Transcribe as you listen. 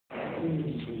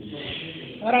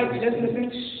Alright, let's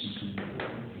listen.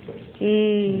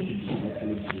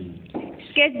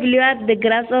 Sketch below the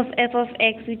graphs of f of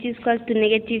x, which is equal to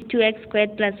negative 2x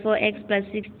squared plus 4x plus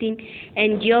 16,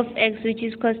 and g of x, which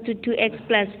is equal to 2x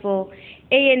plus 4.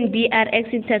 A and B are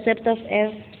x-intercepts of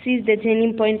f. C is the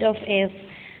turning point of f.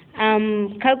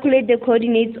 Calculate the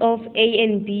coordinates of A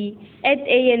and B. At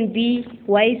A and B,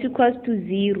 y is equal to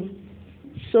 0.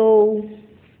 So,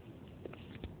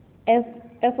 f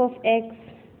of x,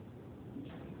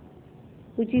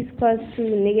 which is equal to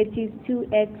negative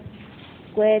 2x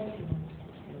squared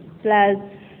plus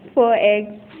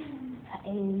 4x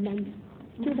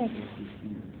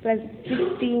plus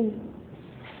 16.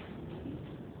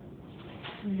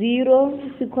 0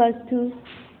 is equal to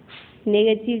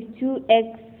negative 2x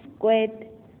squared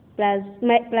plus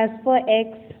 4x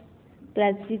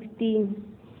plus 16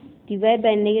 divided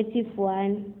by negative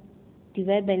 1,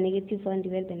 divided by negative 1,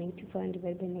 divided by negative 1,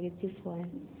 divided by negative 1.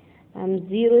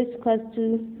 0 is equal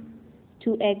to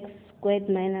 2x squared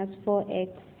minus 4x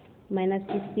minus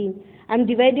 16. I'm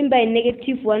dividing by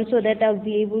negative 1 so that I'll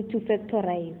be able to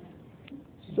factorize.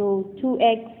 So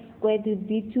 2x squared will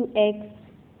be 2x,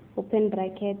 open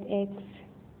bracket, x.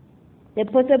 The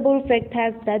possible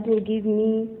factors that will give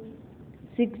me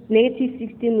negative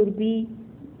 16 will be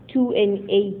 2 and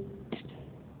 8.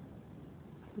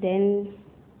 Then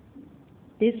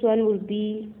this one will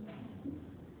be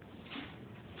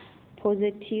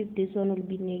positive, this one will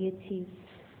be negative.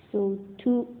 So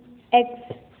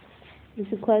 2x is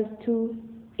equal to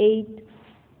 8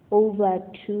 over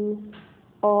 2,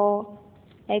 or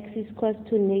x is equal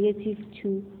to negative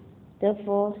 2.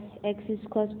 Therefore, x is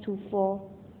equal to 4,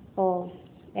 or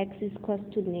x is equal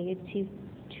to negative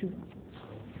 2.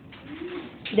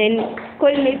 Then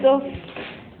coordinates of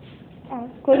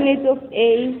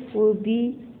A will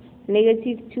be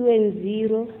negative 2 and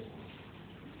 0,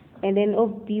 and then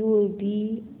of B will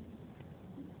be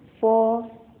 4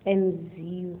 and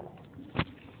 0.